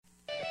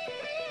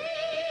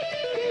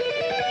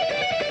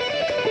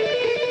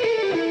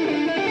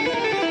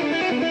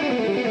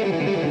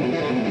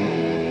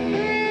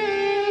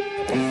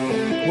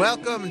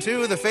Welcome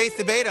to the Faith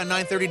Debate on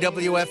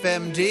 930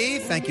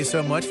 WFMD. Thank you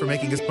so much for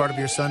making us part of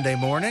your Sunday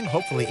morning,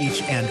 hopefully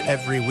each and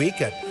every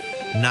week at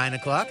 9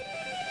 o'clock.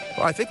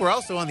 Well, I think we're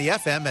also on the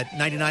FM at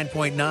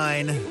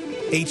 99.9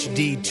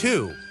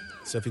 HD2.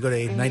 So if you go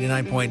to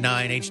 99.9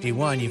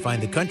 HD1, you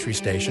find the country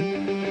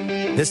station.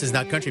 This is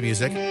not country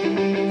music.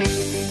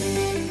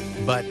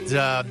 But,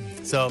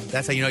 so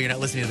that's how you know you're not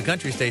listening to the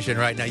country station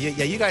right now.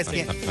 You guys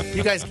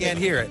can't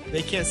hear it.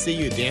 They can't see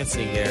you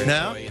dancing there.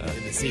 No? In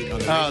the seat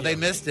on the radio. They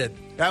missed it.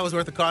 That was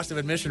worth the cost of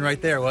admission right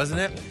there,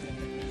 wasn't it?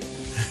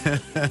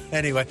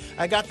 Anyway,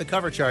 I got the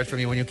cover charge from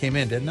you when you came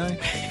in, didn't I?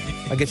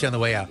 I'll get you on the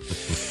way out.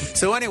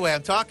 So anyway,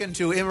 I'm talking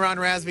to Imran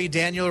Razvi,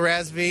 Daniel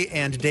Razvi,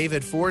 and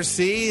David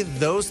Forsey.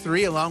 Those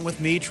three, along with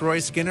me, Troy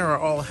Skinner, are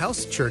all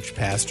house church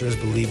pastors,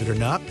 believe it or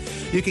not.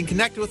 You can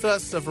connect with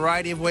us a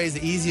variety of ways.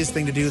 The easiest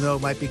thing to do, though,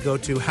 might be go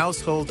to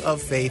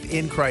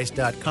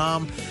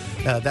householdoffaithinchrist.com.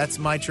 That's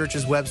my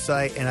church's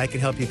website, and I can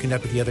help you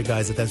connect with the other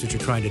guys if that's what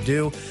you're trying to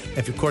do.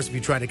 If you're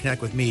trying to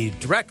connect with me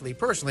directly,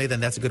 personally, then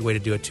that's a good way to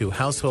do it, too.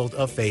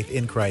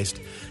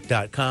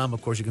 householdoffaithinchrist.com.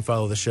 Of course, you can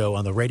follow the show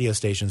on the radio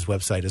station's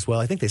website as well.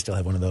 I think they still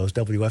have one of those,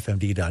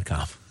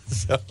 WFMD.com.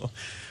 So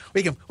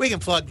we can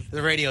plug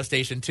the radio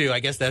station, too. I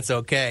guess that's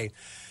okay.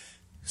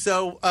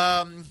 So,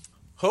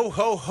 ho,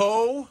 ho,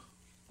 ho,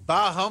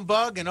 bah,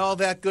 humbug, and all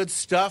that good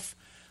stuff.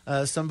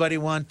 Somebody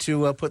want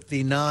to put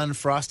the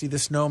non-Frosty the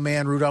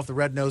Snowman, Rudolph the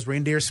Red-Nosed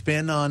Reindeer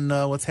spin on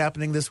what's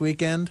happening this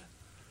weekend?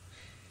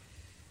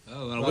 I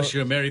want to wish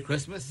you a Merry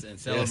Christmas and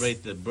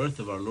celebrate the birth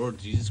of our Lord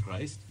Jesus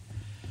Christ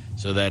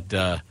so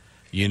that,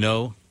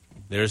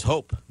 there's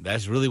hope.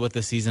 That's really what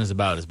this season is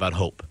about. It's about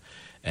hope.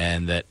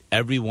 And that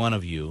every one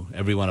of you,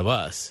 every one of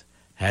us,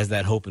 has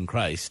that hope in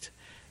Christ,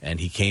 and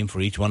he came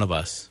for each one of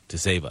us to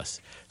save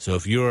us. So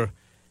if you're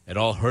at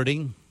all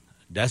hurting,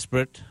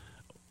 desperate,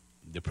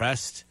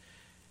 depressed,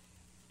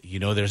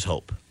 there's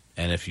hope.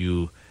 And if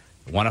you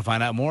want to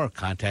find out more,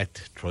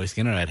 contact Troy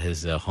Skinner at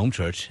his home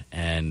church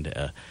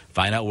and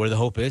find out where the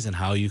hope is and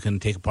how you can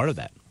take a part of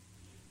that.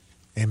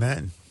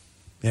 Amen.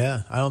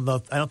 Yeah, I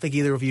don't think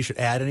either of you should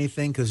add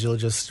anything because you'll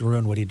just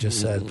ruin what he just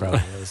said, probably.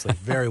 It was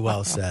very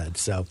well said.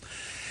 So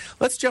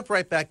let's jump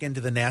right back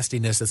into the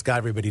nastiness that's got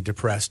everybody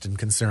depressed and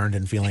concerned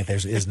and feeling like there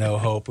is no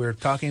hope. We were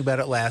talking about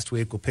it last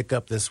week. We'll pick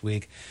up this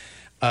week.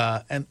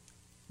 And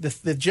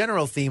the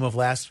general theme of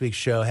last week's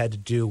show had to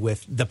do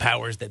with the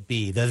powers that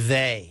be, the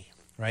they,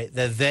 right?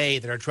 The they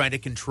that are trying to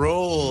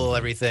control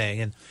everything.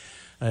 And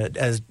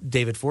as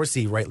David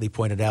Forsey rightly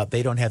pointed out,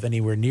 they don't have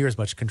anywhere near as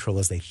much control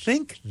as they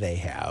think they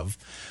have.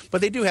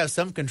 But they do have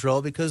some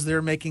control because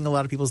they're making a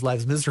lot of people's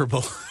lives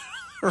miserable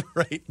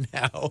right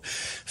now.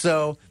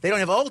 So they don't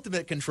have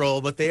ultimate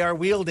control, but they are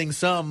wielding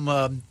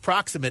some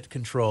proximate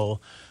control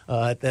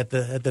at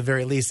the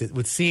very least, it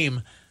would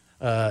seem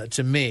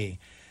to me.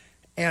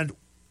 And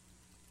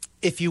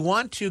if you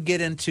want to get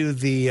into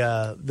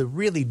the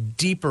really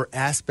deeper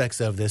aspects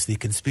of this, the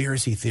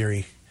conspiracy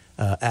theory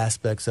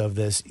aspects of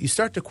this, you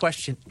start to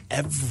question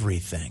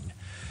everything.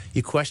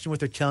 You question what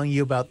they're telling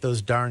you about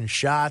those darn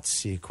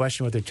shots. You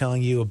question what they're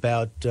telling you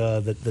about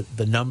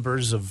the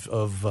numbers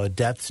of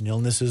deaths and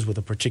illnesses with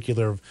a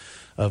particular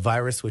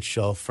virus, which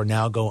shall for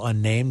now go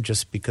unnamed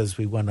just because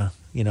we want to,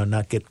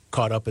 not get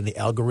caught up in the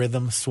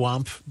algorithm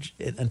swamp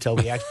until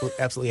we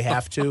absolutely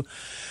have to.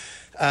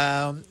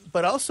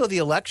 But also the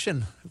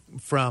election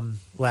from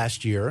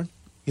last year,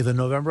 the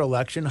November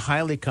election,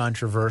 highly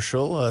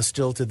controversial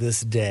still to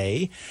this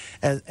day.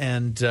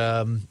 And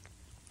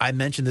I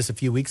mentioned this a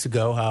few weeks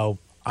ago, how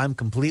I'm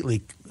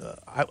completely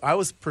I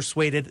was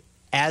persuaded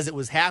as it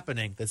was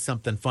happening that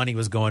something funny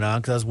was going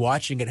on because I was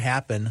watching it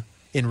happen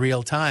in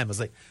real time. I was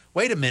like,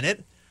 wait a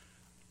minute,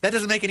 that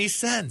doesn't make any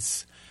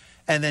sense.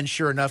 And then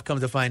sure enough, come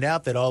to find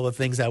out that all the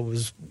things I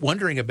was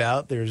wondering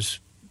about, there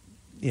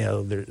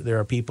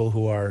are people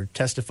who are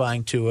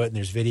testifying to it, and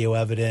there's video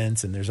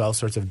evidence, and there's all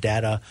sorts of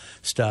data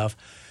stuff.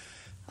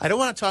 I don't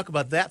want to talk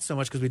about that so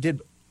much because we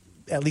did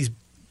at least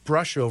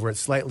brush over it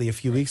slightly a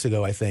few weeks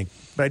ago, I think.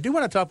 But I do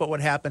want to talk about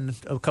what happened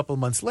a couple of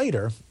months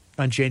later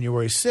on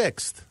January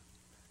 6th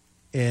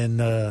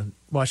in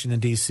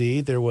Washington,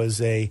 D.C. There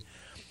was I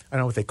don't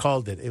know what they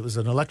called it. It was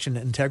an election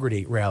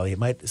integrity rally.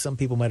 Some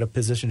people might have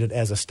positioned it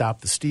as a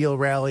Stop the Steal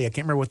rally. I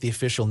can't remember what the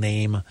official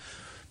name,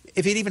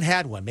 if it even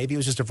had one. Maybe it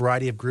was just a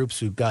variety of groups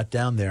who got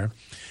down there.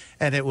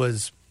 And it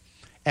was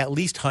at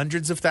least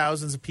hundreds of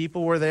thousands of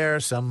people were there.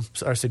 Some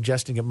are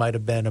suggesting it might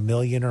have been 1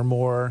 million or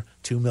more,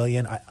 2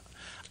 million.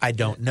 I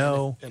don't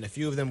know. And a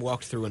few of them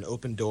walked through an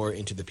open door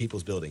into the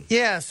People's Building.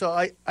 Yeah, so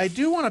I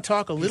do want to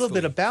talk a little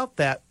bit about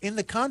that in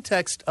the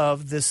context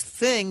of this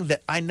thing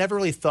that I never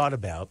really thought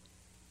about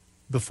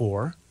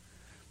before,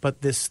 but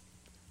it's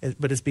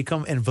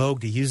become in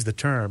vogue to use the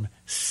term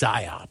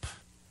PSYOP.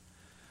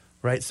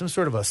 Right, some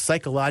sort of a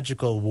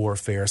psychological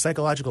warfare,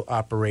 psychological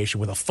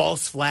operation with a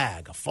false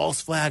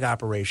flag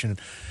operation.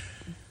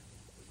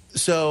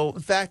 So,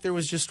 in fact, there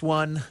was just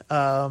one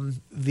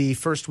the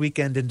first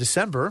weekend in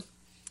December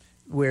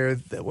where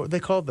what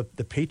they called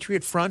the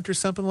Patriot Front or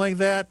something like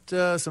that.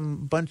 A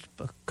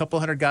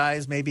couple hundred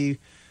guys maybe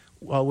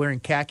while wearing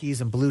khakis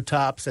and blue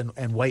tops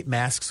and white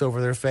masks over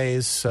their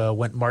face,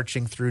 went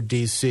marching through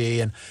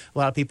D.C. And a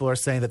lot of people are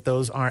saying that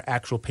those aren't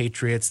actual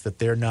patriots, that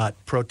they're not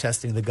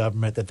protesting the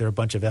government, that they're a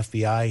bunch of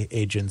FBI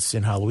agents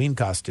in Halloween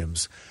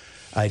costumes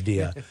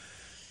idea.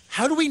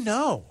 How do we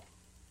know?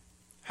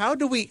 How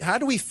do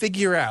we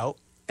figure out,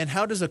 and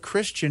how does a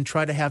Christian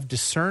try to have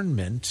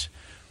discernment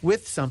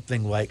with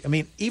something like, I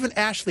mean, even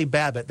Ashley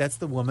Babbitt, that's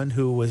the woman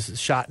who was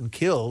shot and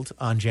killed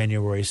on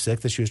January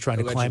 6th as she was trying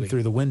to climb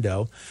through the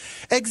window.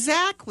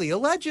 Exactly,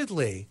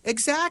 allegedly.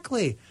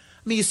 Exactly.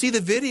 I mean, you see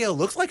the video,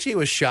 looks like she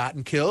was shot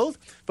and killed,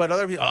 but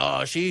other people,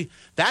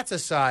 that's a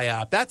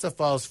psyop, that's a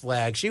false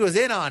flag. She was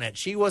in on it.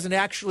 She wasn't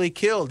actually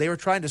killed. They were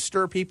trying to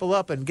stir people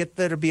up and get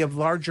there to be a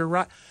larger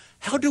riot.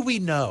 How do we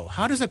know?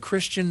 How does a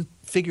Christian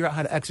figure out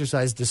how to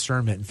exercise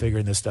discernment in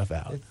figuring this stuff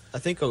out? I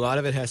think a lot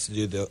of it has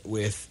to do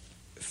with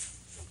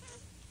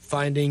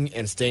finding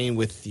and staying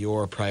with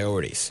your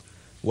priorities.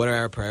 What are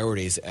our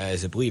priorities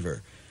as a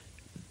believer?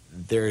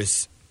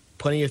 There's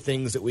plenty of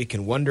things that we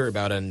can wonder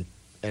about and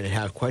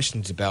have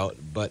questions about,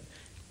 but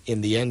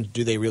in the end,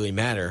 do they really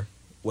matter?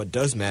 What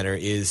does matter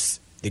is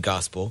the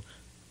gospel,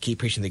 keep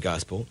preaching the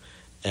gospel,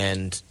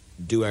 and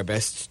do our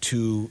best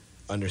to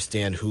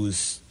understand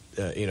who's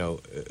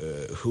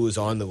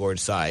on the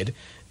Lord's side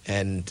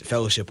and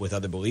fellowship with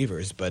other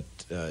believers. But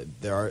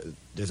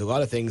there's a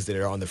lot of things that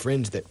are on the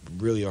fringe that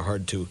really are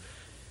hard to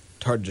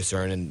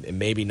discern and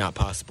maybe not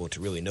possible to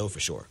really know for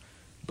sure.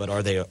 But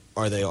are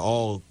they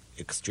all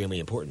extremely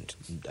important?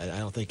 I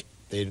don't think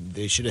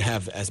they should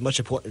have as much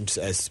importance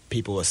as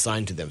people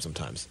assign to them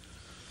sometimes.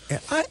 Yeah,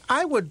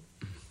 I would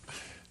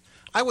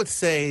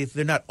say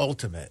they're not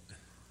ultimate.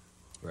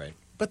 Right.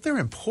 But they're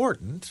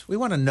important. We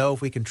want to know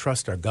if we can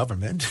trust our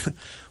government.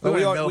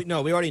 we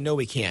already know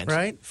we can't.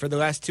 Right? For the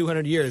last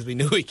 200 years, we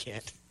knew we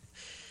can't.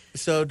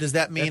 So does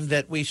that mean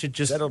that we should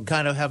just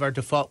kind of have our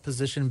default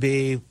position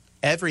be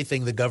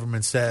everything the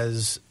government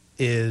says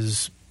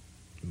is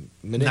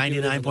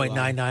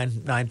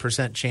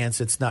 99.999%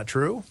 chance it's not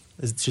true?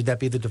 Should that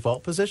be the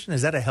default position?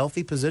 Is that a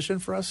healthy position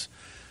for us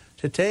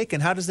to take?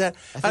 And how does that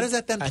then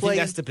play? I think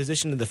that's the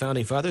position that the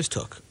Founding Fathers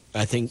took.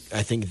 I think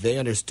they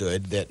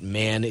understood that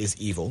man is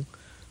evil.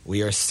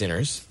 We are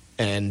sinners.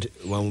 And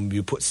when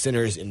you put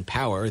sinners in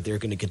power, they're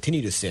going to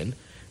continue to sin.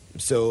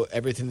 So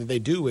everything that they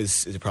do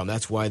is a problem.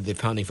 That's why the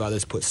Founding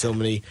Fathers put so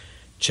many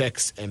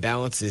checks and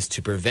balances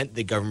to prevent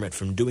the government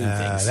from doing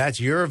things. That's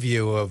your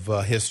view of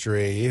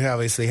history. You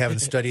obviously haven't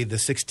studied the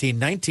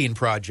 1619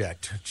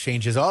 Project.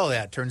 Changes all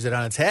that, turns it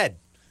on its head.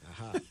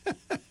 Uh-huh.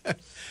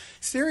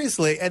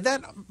 Seriously. And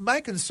then my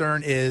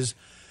concern is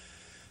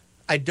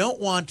I don't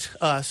want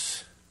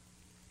us,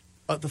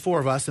 the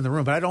four of us in the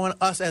room, but I don't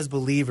want us as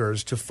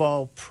believers to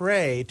fall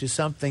prey to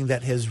something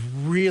that has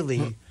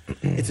really,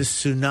 it's a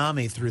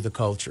tsunami through the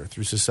culture,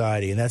 through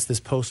society. And that's this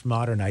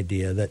postmodern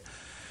idea that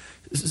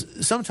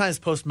sometimes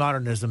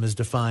postmodernism is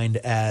defined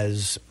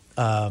as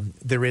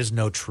there is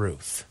no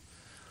truth.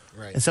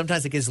 Right. And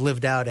sometimes it gets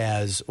lived out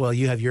as, well,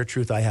 you have your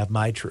truth, I have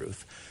my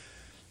truth.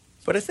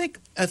 But I think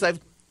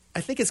I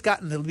think it's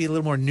gotten to be a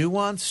little more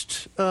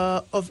nuanced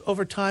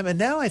over time. And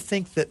now I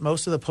think that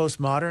most of the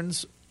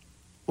postmoderns,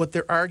 what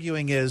they're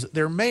arguing is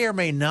there may or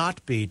may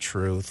not be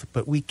truth,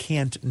 but we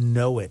can't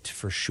know it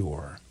for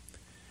sure.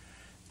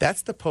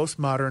 That's the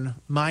postmodern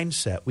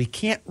mindset. We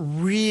can't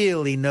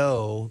really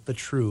know the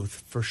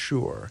truth for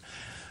sure.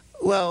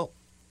 Well,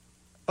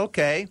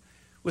 okay,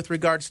 with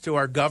regards to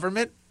our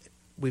government,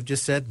 we've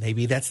just said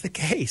maybe that's the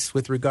case.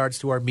 With regards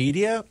to our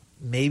media,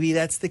 maybe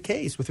that's the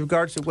case. With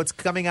regards to what's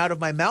coming out of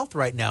my mouth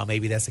right now,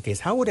 maybe that's the case.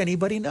 How would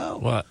anybody know?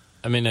 Well,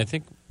 I mean, I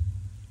think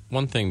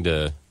one thing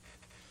that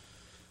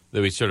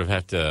we sort of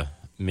have to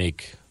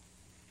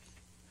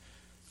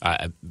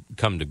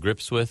come to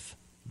grips with,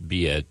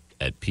 be at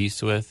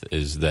peace with,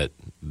 is that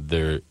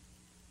there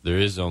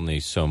is only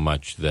so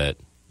much that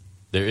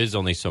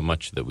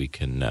we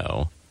can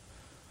know.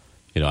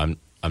 You know,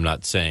 I'm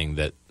not saying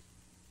that,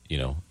 you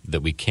know,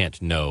 that we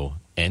can't know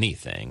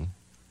anything.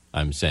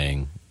 I'm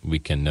saying we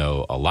can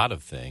know a lot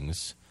of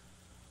things,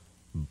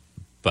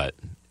 but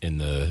in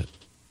the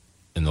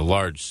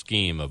large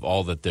scheme of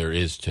all that there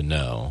is to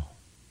know,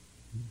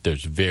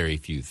 there's very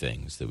few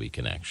things that we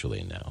can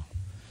actually know.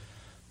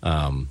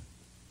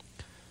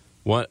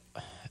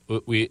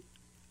 We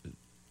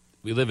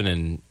live in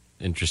an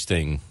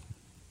interesting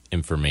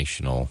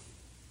informational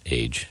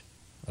age,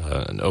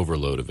 an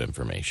overload of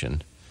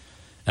information,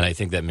 and I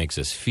think that makes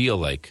us feel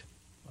like,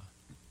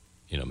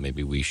 you know,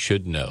 maybe we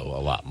should know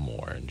a lot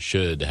more and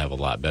should have a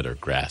lot better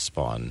grasp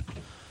on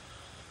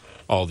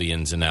all the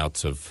ins and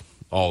outs of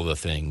all the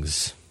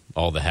things,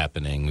 all the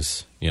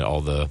happenings, you know,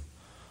 all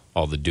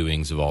the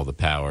doings of all the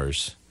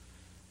powers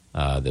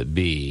that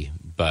be.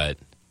 But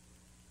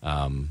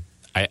I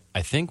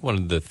think one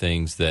of the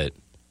things that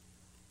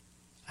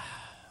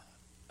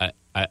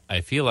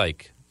I feel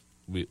like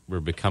we're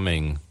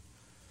becoming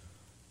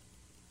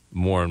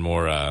more and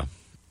more, I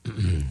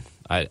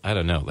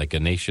don't know, like a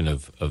nation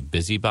of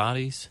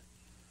busybodies.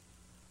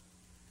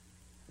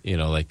 You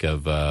know, like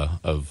of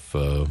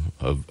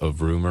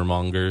rumor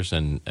mongers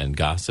and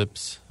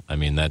gossips. I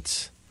mean,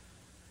 that's,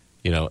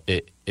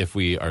 if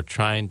we are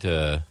trying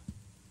to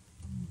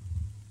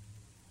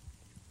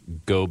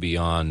go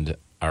beyond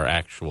our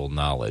actual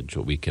knowledge,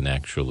 what we can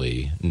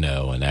actually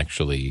know and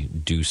actually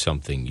do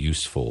something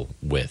useful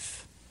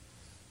with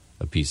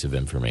a piece of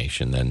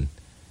information, then,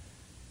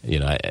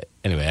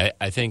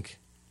 I think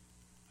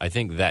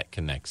that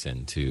connects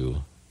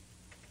into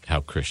how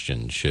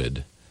Christians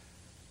should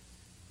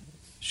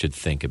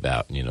think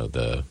about,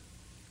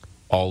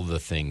 all the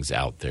things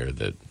out there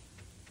that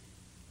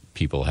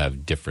people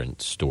have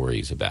different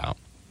stories about.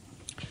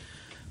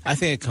 I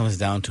think it comes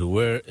down to,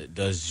 where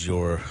does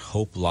your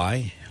hope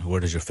lie?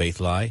 Where does your faith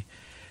lie?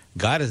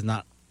 God is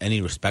not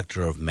any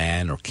respecter of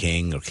man or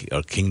king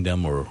or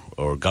kingdom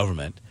or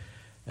government.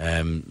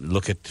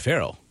 Look at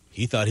Pharaoh.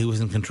 He thought he was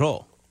in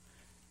control.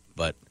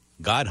 But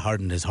God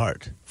hardened his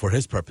heart for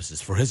his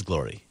purposes, for his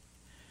glory.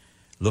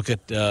 Look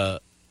at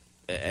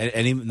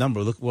any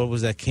number. Look, what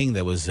was that king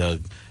that was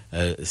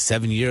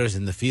 7 years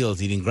in the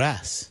fields eating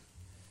grass?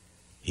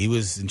 He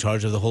was in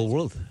charge of the whole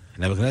world.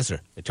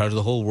 Nebuchadnezzar, in charge of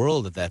the whole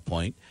world at that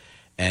point,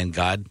 and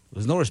God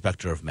was no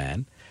respecter of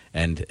man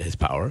and his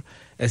power.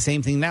 And the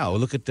same thing now.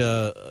 Look at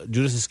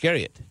Judas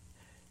Iscariot.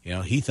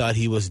 He thought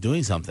he was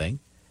doing something,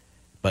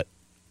 but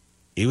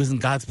it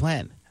wasn't God's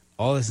plan.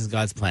 All this is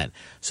God's plan.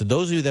 So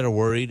those of you that are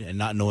worried and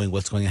not knowing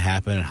what's going to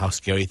happen and how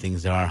scary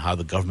things are, how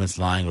the government's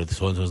lying or the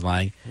so-and-so's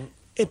lying,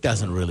 it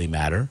doesn't really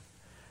matter.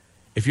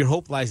 If your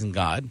hope lies in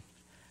God,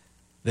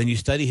 then you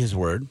study his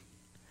word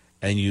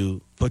and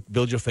you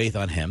build your faith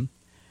on him.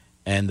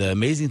 And the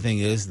amazing thing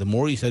is, the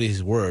more you study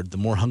his word, the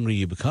more hungry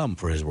you become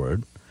for his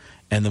word,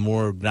 and the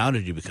more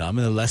grounded you become,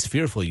 and the less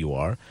fearful you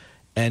are.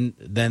 And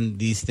then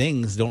these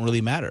things don't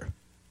really matter.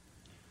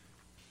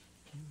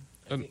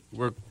 And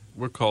we're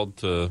called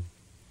to.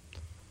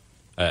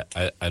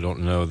 I don't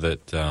know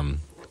that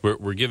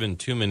we're given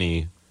too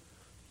many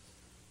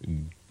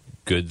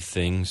good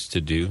things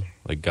to do.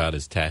 Like, God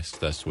has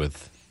tasked us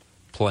with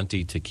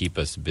plenty to keep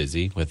us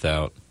busy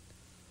without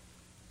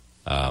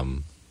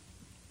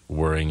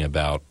worrying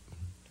about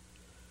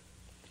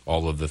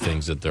all of the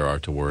things that there are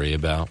to worry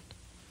about.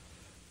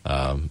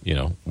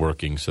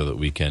 Working so that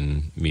we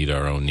can meet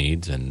our own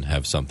needs and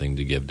have something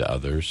to give to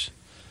others.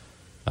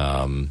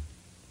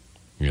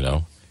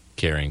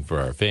 Caring for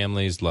our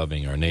families,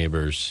 loving our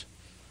neighbors.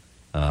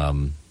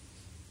 Yeah.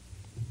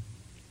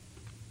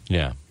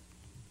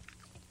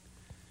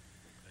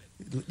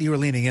 You were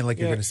leaning in like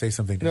you're going to say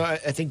something. No, I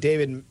think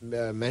David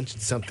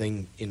mentioned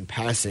something in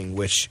passing,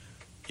 which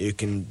you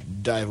can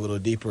dive a little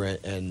deeper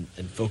and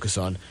focus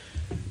on,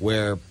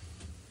 where,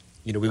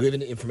 we live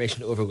in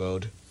information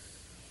overload.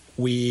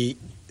 We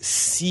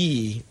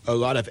see a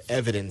lot of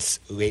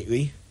evidence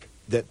lately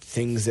that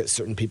things that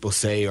certain people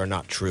say are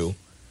not true.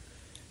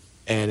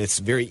 And it's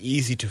very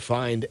easy to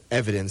find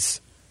evidence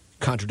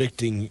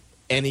contradicting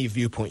any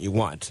viewpoint you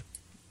want.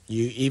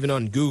 Even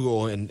on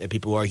Google, and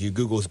people argue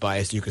Google's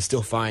biased, you can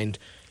still find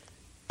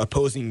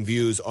opposing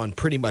views on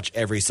pretty much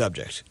every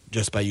subject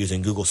just by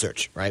using Google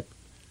search, right?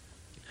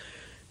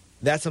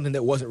 That's something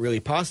that wasn't really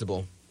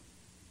possible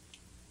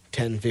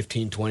 10,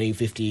 15, 20,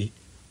 50,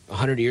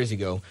 100 years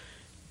ago.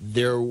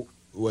 There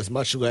was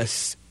much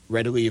less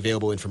readily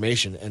available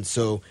information. And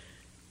so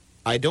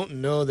I don't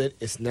know that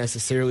it's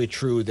necessarily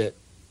true that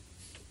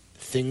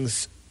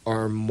things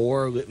are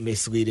more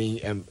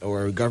misleading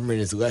or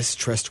government is less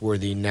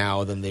trustworthy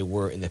now than they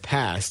were in the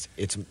past.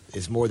 It's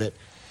more that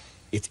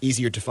it's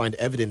easier to find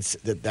evidence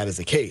that is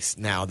the case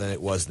now than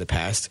it was in the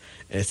past,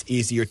 and it's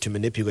easier to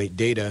manipulate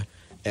data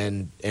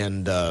and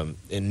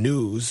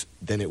news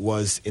than it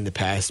was in the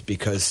past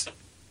because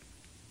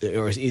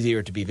it's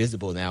easier to be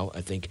visible now,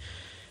 I think.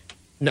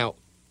 Now,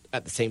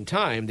 at the same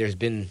time, there's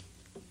been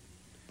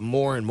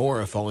more and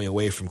more a falling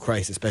away from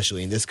Christ,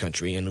 especially in this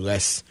country, and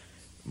less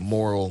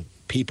moral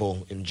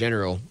people in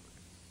general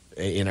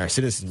in our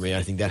citizenry.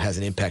 I think that has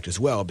an impact as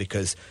well,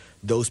 because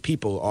those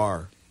people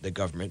are the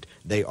government,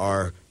 they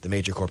are the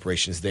major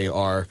corporations, they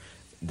are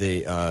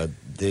the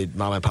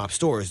mom and pop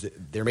stores.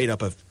 They're made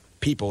up of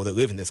people that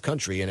live in this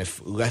country, and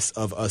if less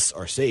of us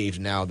are saved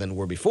now than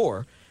were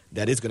before,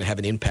 that is going to have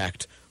an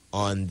impact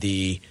on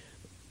the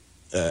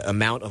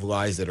amount of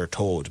lies that are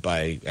told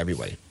by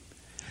everybody.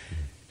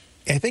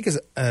 I think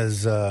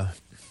as a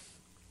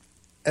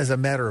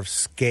matter of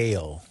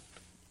scale,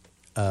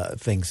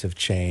 things have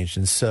changed,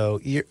 and so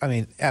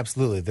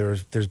absolutely,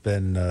 there's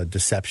been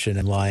deception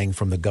and lying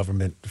from the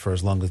government for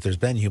as long as there's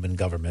been human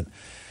government.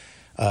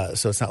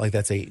 So it's not like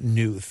that's a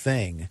new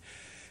thing.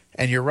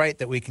 And you're right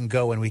that we can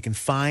go and we can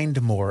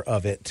find more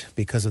of it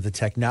because of the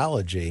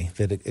technology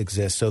that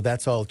exists. So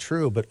that's all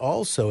true, but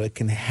also it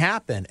can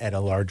happen at a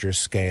larger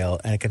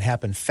scale, and it can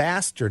happen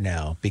faster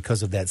now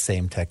because of that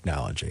same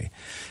technology.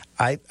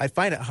 I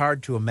find it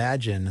hard to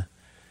imagine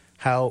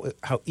how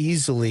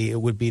easily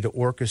it would be to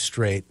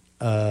orchestrate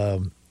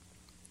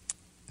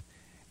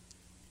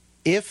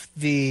if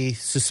the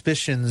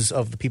suspicions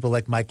of the people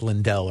like Mike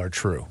Lindell are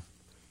true.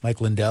 Mike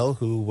Lindell,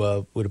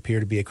 who would appear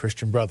to be a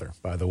Christian brother,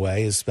 by the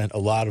way, has spent a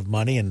lot of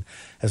money and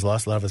has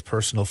lost a lot of his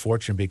personal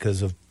fortune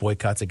because of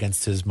boycotts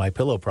against his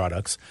MyPillow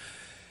products.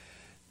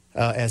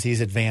 as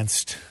he's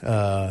advanced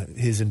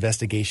his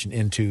investigation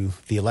into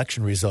the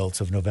election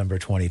results of November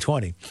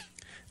 2020.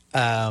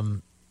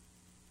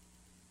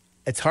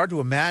 It's hard to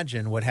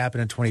imagine what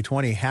happened in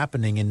 2020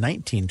 happening in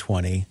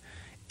 1920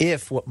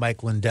 if what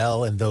Mike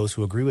Lindell and those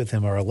who agree with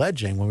him are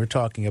alleging when we're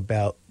talking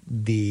about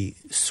the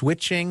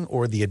switching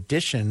or the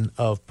addition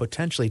of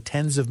potentially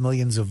tens of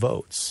millions of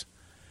votes.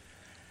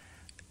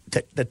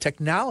 The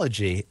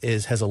technology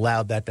has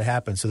allowed that to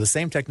happen. So the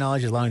same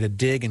technology allowing to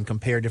dig and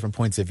compare different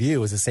points of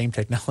view is the same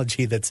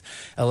technology that's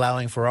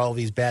allowing for all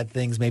these bad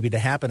things maybe to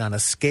happen on a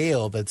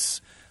scale that's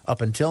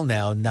up until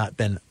now not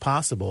been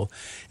possible.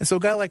 And so a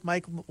guy like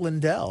Mike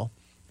Lindell,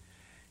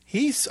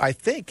 I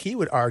think he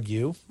would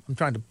argue, I'm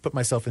trying to put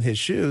myself in his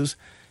shoes,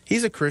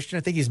 he's a Christian.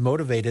 I think he's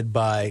motivated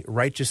by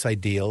righteous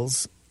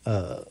ideals,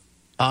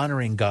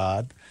 honoring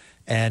God.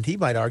 And he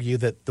might argue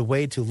that the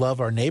way to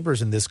love our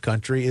neighbors in this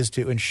country is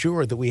to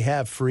ensure that we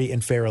have free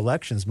and fair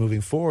elections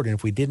moving forward. And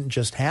if we didn't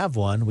just have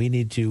one, we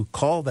need to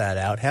call that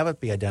out, have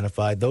it be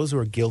identified. Those who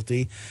are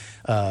guilty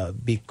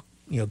be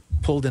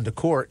pulled into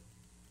court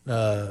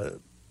to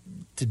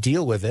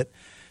deal with it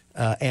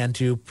and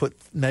to put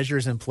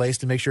measures in place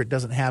to make sure it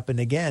doesn't happen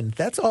again.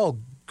 That's all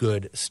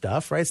good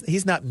stuff, right?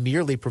 He's not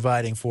merely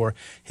providing for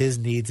his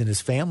needs and his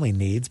family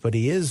needs, but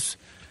he is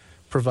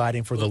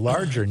providing for the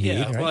larger need,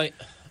 yeah, right?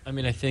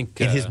 Well, I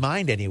think in his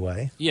mind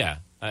anyway. Yeah,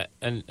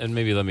 and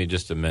maybe let me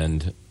just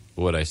amend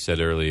what I said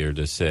earlier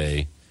to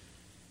say,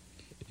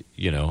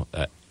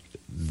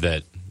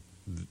 that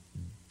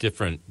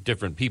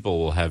different people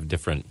will have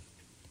different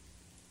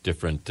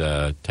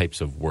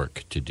types of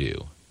work to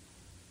do,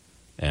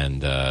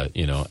 and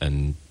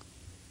and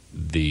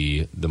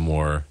the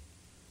more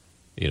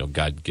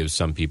God gives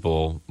some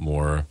people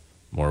more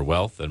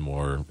wealth and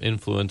more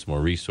influence, more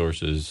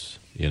resources,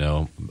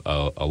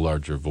 a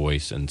larger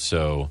voice, and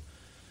so.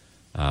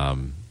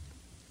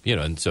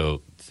 And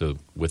so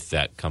with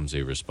that comes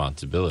a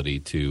responsibility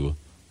to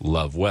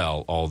love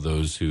well all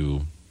those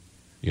who,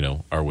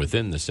 are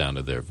within the sound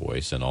of their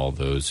voice and all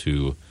those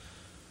who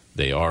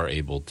they are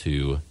able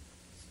to,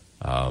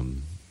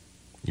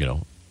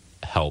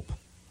 help,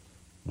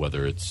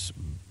 whether it's,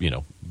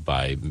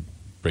 by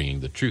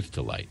bringing the truth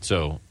to light.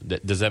 So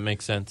does that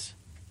make sense?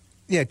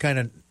 Yeah, kind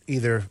of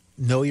either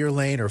know your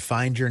lane or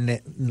find your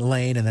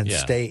lane and then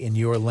stay in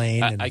your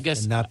lane and, I guess,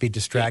 and not be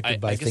distracted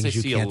by things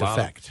you can't affect. I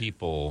see a lot of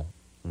people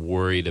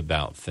worried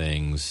about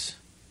things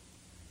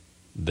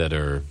that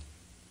are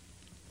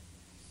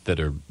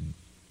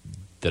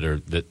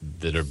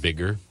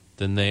bigger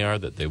than they are,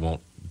 that they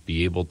won't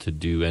be able to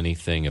do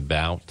anything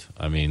about.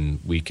 I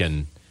mean, we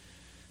can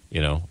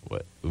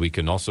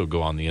also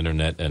go on the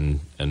internet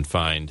and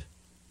find,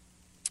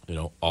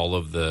 all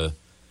of the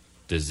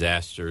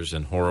disasters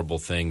and horrible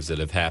things that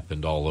have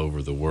happened all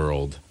over the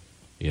world,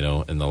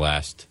 in the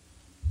last,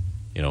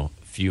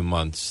 few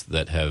months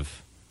that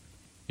have,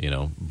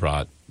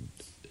 brought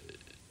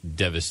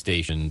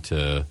devastation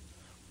to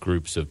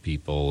groups of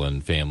people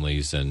and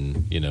families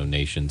and,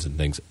 nations and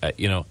things.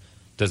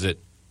 Does it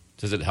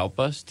help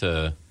us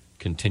to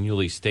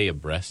continually stay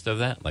abreast of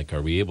that? Like,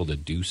 are we able to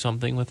do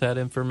something with that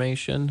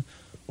information,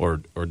 or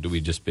do we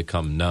just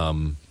become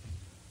numb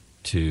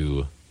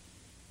to,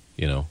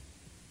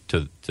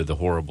 to the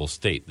horrible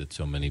state that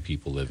so many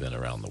people live in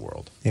around the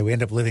world? Yeah, we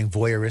end up living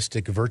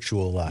voyeuristic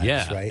virtual lives,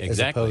 right? Exactly. As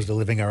opposed to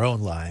living our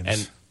own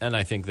lives. And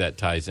I think that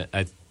ties in.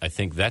 I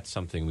think that's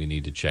something we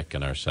need to check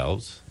in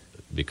ourselves,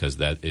 because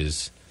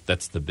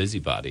that's the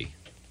busybody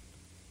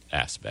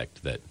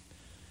aspect that,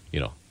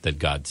 that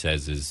God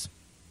says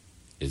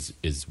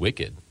is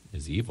wicked,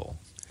 is evil.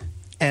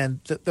 And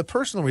the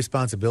personal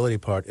responsibility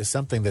part is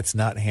something that's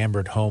not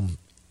hammered home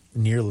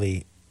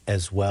nearly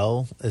as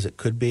well as it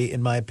could be,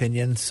 in my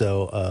opinion.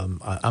 So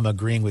I'm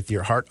agreeing with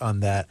your heart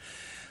on that.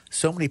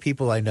 So many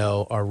people I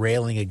know are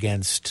railing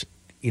against,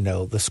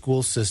 the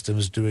school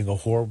systems doing a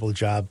horrible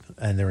job,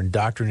 and they're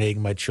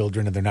indoctrinating my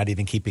children, and they're not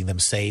even keeping them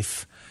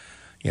safe.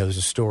 There's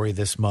a story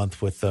this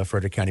month with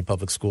Frederick County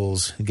Public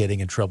Schools getting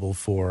in trouble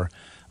for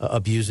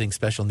abusing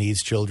special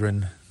needs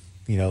children,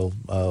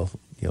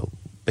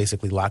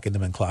 basically locking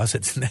them in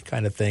closets and that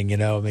kind of thing.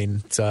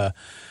 It's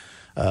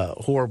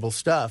horrible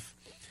stuff.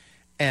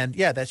 And,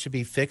 yeah, that should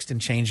be fixed and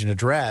changed and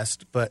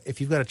addressed. But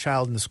if you've got a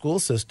child in the school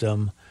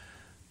system,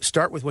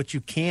 start with what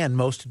you can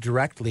most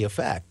directly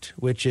affect,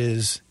 which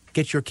is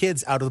get your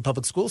kids out of the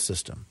public school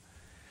system.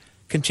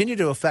 Continue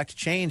to affect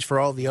change for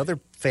all the other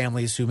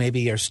families who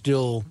maybe are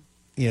still,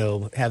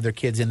 have their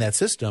kids in that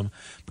system.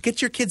 But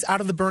get your kids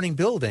out of the burning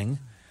building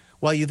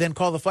while you then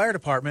call the fire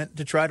department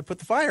to try to put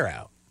the fire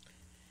out.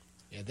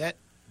 Yeah,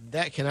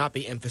 that cannot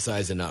be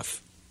emphasized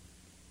enough.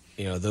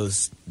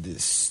 There's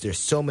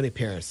so many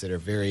parents that are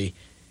very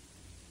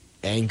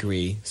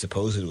angry,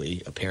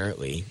 supposedly,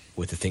 apparently,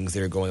 with the things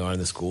that are going on in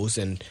the schools,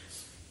 and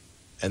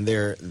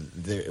they're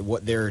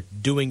what they're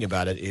doing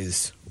about it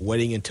is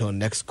waiting until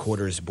next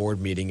quarter's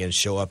board meeting and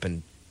show up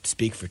and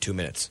speak for 2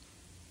 minutes.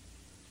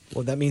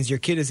 Well, that means your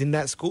kid is in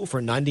that school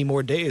for 90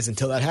 more days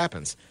until that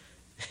happens.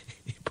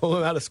 You pull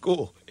them out of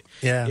school.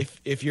 Yeah.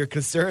 If you're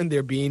concerned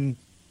they're being,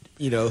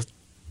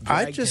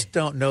 I just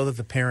don't know that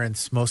the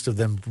parents, most of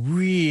them,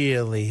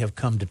 really have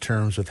come to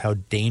terms with how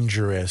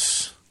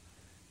dangerous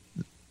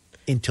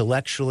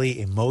intellectually,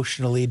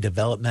 emotionally,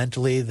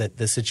 developmentally that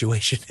the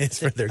situation is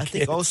for their kids. I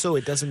think also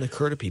it doesn't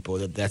occur to people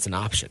that that's an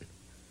option.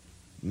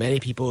 Many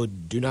people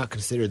do not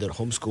consider that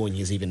homeschooling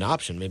is even an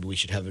option. Maybe we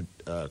should have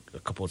a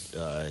couple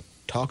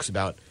talks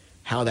about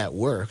how that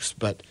works.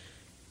 But,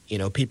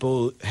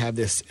 people have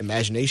this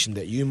imagination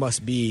that you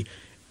must be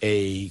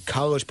a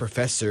college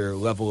professor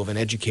level of an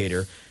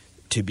educator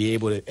to be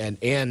able to,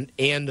 and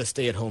a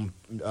stay-at-home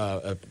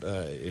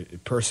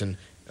person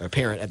or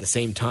parent at the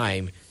same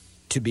time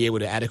to be able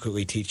to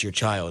adequately teach your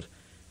child,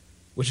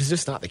 which is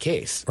just not the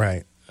case.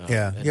 Right.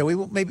 Yeah. We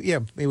will maybe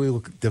we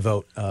will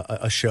devote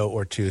a show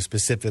or two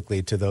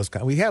specifically to those.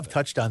 We have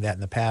touched on that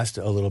in the past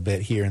a little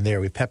bit here and there.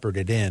 We peppered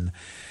it in.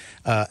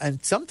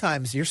 And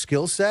sometimes your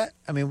skill set,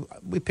 I mean,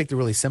 we picked a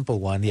really simple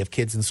one. You have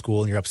kids in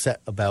school and you're upset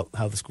about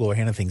how the school are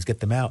handling things, get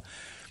them out.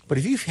 But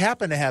if you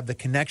happen to have the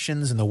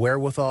connections and the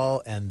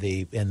wherewithal and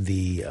the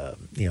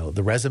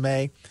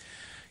resume,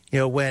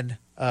 when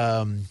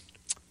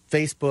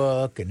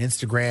Facebook and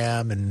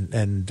Instagram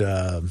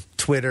and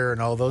Twitter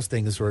and all those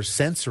things were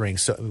censoring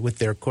with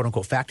their quote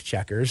unquote fact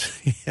checkers,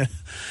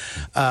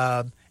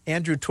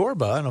 Andrew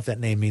Torba, I don't know if that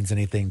name means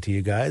anything to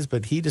you guys,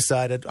 but he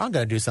decided, I'm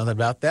going to do something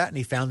about that, and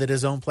he founded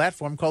his own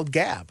platform called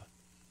Gab.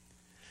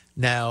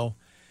 Now,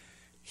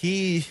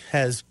 he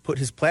has put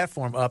his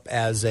platform up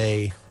as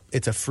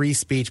it's a free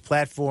speech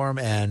platform,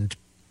 and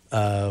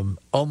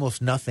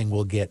almost nothing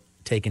will get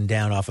taken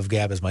down off of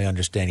Gab, is my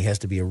understanding. He has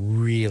to be a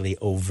really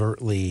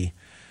overtly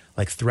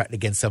threat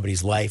against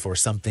somebody's life or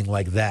something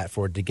like that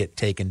for it to get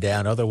taken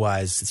down.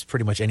 Otherwise, it's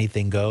pretty much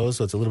anything goes.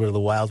 So it's a little bit of the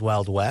wild,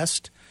 wild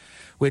west,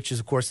 which is,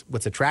 of course,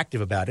 what's attractive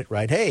about it,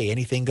 right? Hey,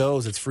 anything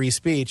goes. It's free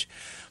speech.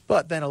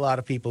 But then a lot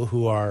of people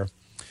who are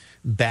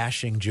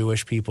bashing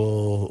Jewish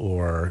people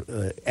or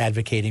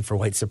advocating for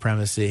white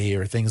supremacy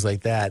or things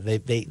like that,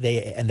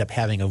 they end up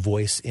having a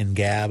voice in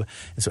Gab.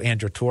 And so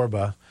Andrew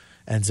Torba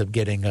ends up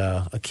getting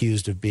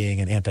accused of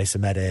being an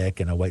anti-Semitic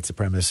and a white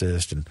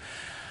supremacist, and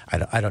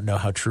I don't know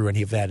how true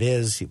any of that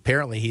is.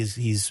 Apparently,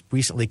 he's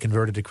recently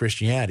converted to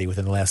Christianity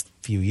within the last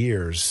few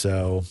years,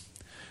 so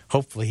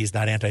hopefully he's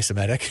not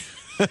anti-Semitic.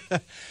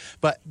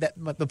 But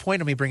the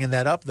point of me bringing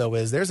that up, though,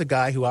 is there's a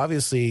guy who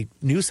obviously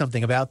knew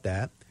something about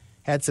that,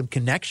 had some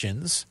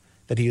connections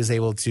that he was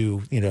able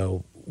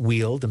to,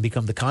 wield and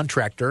become the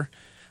contractor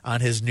on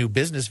his new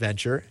business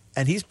venture,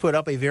 and he's put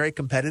up a very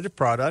competitive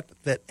product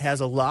that has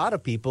a lot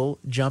of people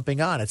jumping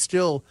on. It's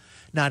still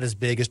not as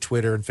big as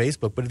Twitter and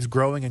Facebook, but it's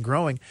growing and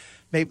growing.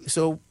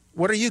 So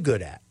what are you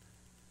good at?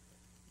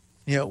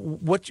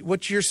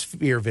 What's your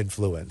sphere of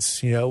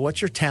influence?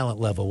 What's your talent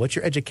level? What's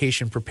your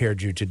education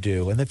prepared you to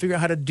do? And then figure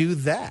out how to do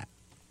that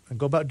and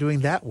go about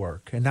doing that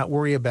work and not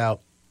worry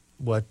about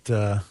what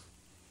the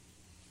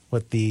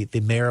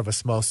mayor of a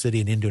small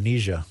city in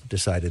Indonesia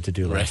decided to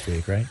do last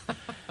week, right?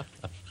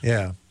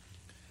 Yeah.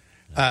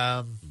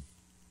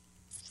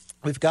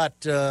 We've got,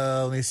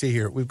 let me see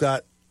here. We've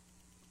got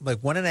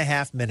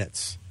 1.5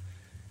 minutes.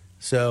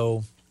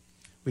 So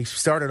we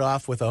started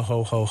off with a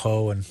ho, ho,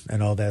 ho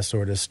and all that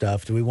sort of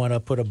stuff. Do we want to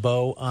put a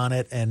bow on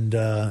it and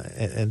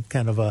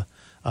kind of a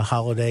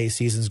holiday,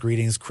 season's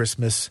greetings,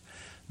 Christmas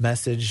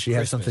message? You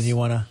have something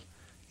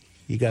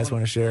you guys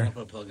want to share? I want to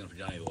put a plug in for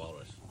Johnny the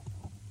Walrus.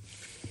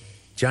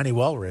 Johnny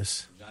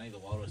Walrus? Johnny the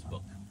Walrus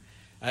book.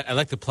 I'd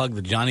like to plug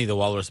the Johnny the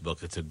Walrus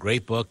book. It's a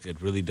great book.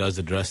 It really does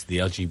address the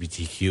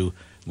LGBTQ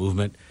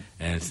movement,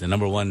 and it's the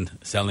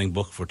 #1 selling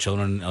book for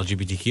children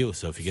LGBTQ.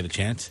 So if you get a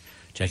chance,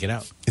 check it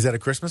out. Is that a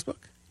Christmas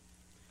book?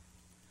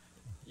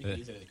 You can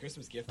use it as a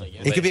Christmas gift, I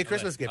guess. It could be a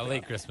Christmas gift. A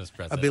late Christmas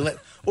present.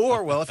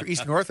 Or, if you're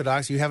Eastern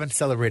Orthodox, you haven't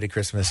celebrated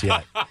Christmas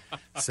yet.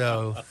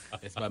 So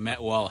It's by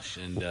Matt Walsh,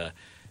 and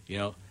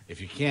if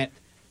you can't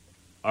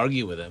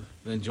argue with them,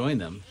 then join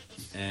them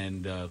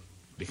and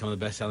become the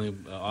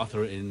best-selling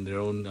author in their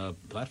own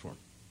platform.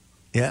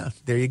 Yeah,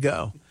 there you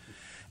go.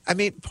 I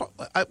mean,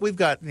 we've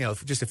got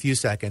just a few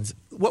seconds.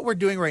 What we're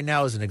doing right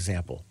now is an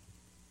example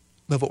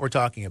of what we're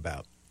talking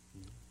about.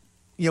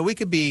 We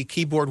could be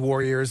keyboard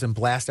warriors and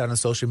blast out on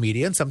social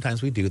media, and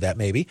sometimes we do that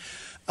maybe.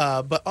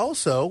 But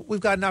also, we've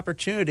got an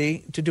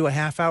opportunity to do a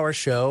half-hour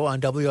show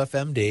on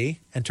WFMD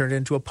and turn it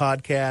into a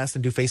podcast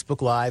and do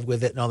Facebook Live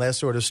with it and all that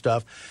sort of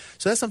stuff.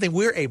 So that's something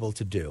we're able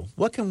to do.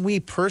 What can we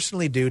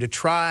personally do to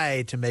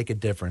try to make a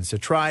difference, to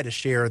try to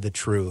share the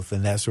truth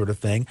and that sort of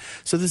thing?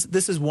 So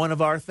this is one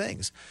of our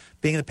things.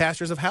 Being the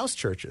pastors of house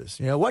churches,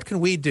 what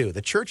can we do?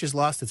 The church has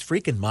lost its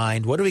freaking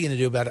mind. What are we going to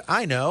do about it?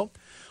 I know.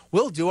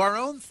 We'll do our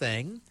own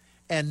thing.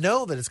 And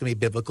know that it's going to be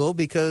biblical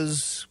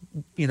because,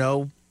 we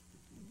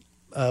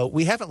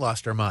haven't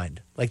lost our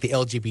mind like the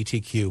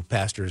LGBTQ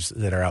pastors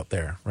that are out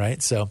there,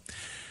 right? So,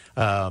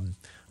 all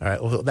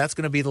right, well, that's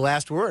going to be the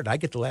last word. I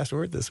get the last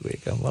word this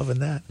week. I'm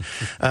loving that.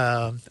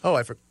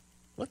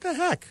 What the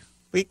heck?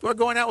 We're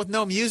going out with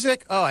no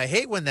music? Oh, I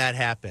hate when that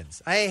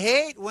happens. I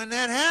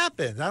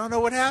don't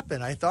know what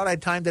happened. I thought I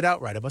timed it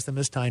out right. I must have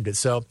mistimed it.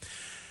 So,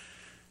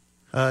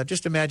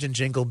 just imagine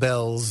Jingle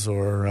Bells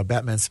or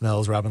Batman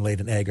Smells, Robin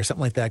Laid an Egg, or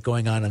something like that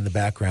going on in the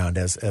background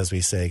as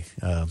we say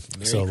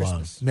so long.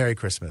 Christmas. Merry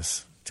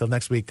Christmas. Till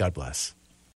next week, God bless.